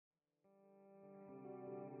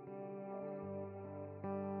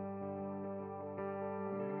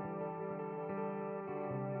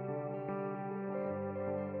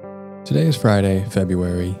Today is Friday,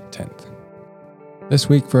 February 10th. This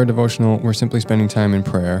week for our devotional, we're simply spending time in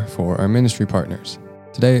prayer for our ministry partners.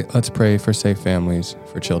 Today, let's pray for safe families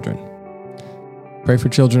for children. Pray for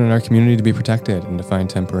children in our community to be protected and to find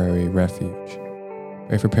temporary refuge.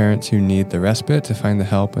 Pray for parents who need the respite to find the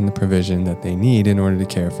help and the provision that they need in order to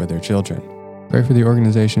care for their children. Pray for the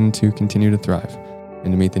organization to continue to thrive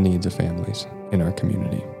and to meet the needs of families in our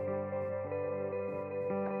community.